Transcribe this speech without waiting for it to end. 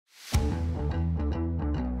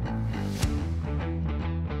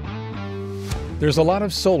There's a lot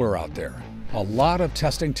of solar out there, a lot of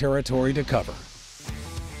testing territory to cover.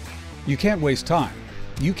 You can't waste time,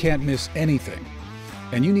 you can't miss anything,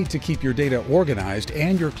 and you need to keep your data organized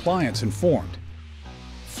and your clients informed.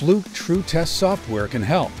 Fluke TruTest software can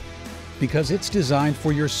help because it's designed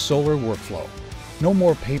for your solar workflow. No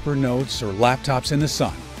more paper notes or laptops in the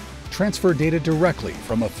sun. Transfer data directly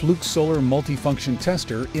from a Fluke Solar multifunction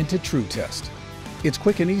tester into TruTest. It's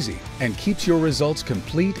quick and easy and keeps your results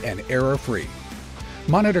complete and error-free.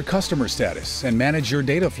 Monitor customer status and manage your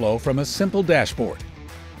data flow from a simple dashboard.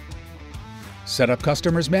 Set up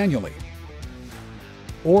customers manually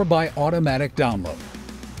or by automatic download.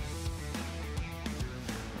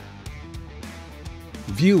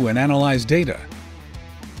 View and analyze data.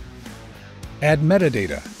 Add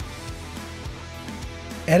metadata.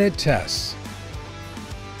 Edit tests.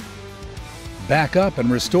 Back up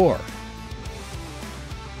and restore.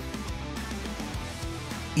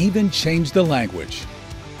 Even change the language.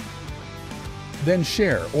 Then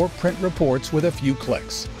share or print reports with a few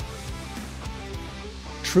clicks.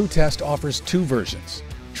 TruTest offers two versions: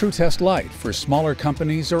 TruTest Lite for smaller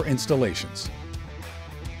companies or installations,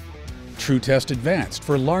 TruTest Advanced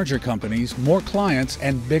for larger companies, more clients,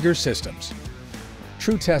 and bigger systems.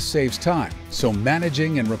 TruTest saves time, so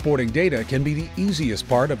managing and reporting data can be the easiest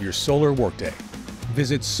part of your solar workday.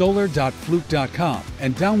 Visit solar.fluke.com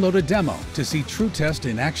and download a demo to see TruTest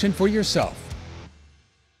in action for yourself.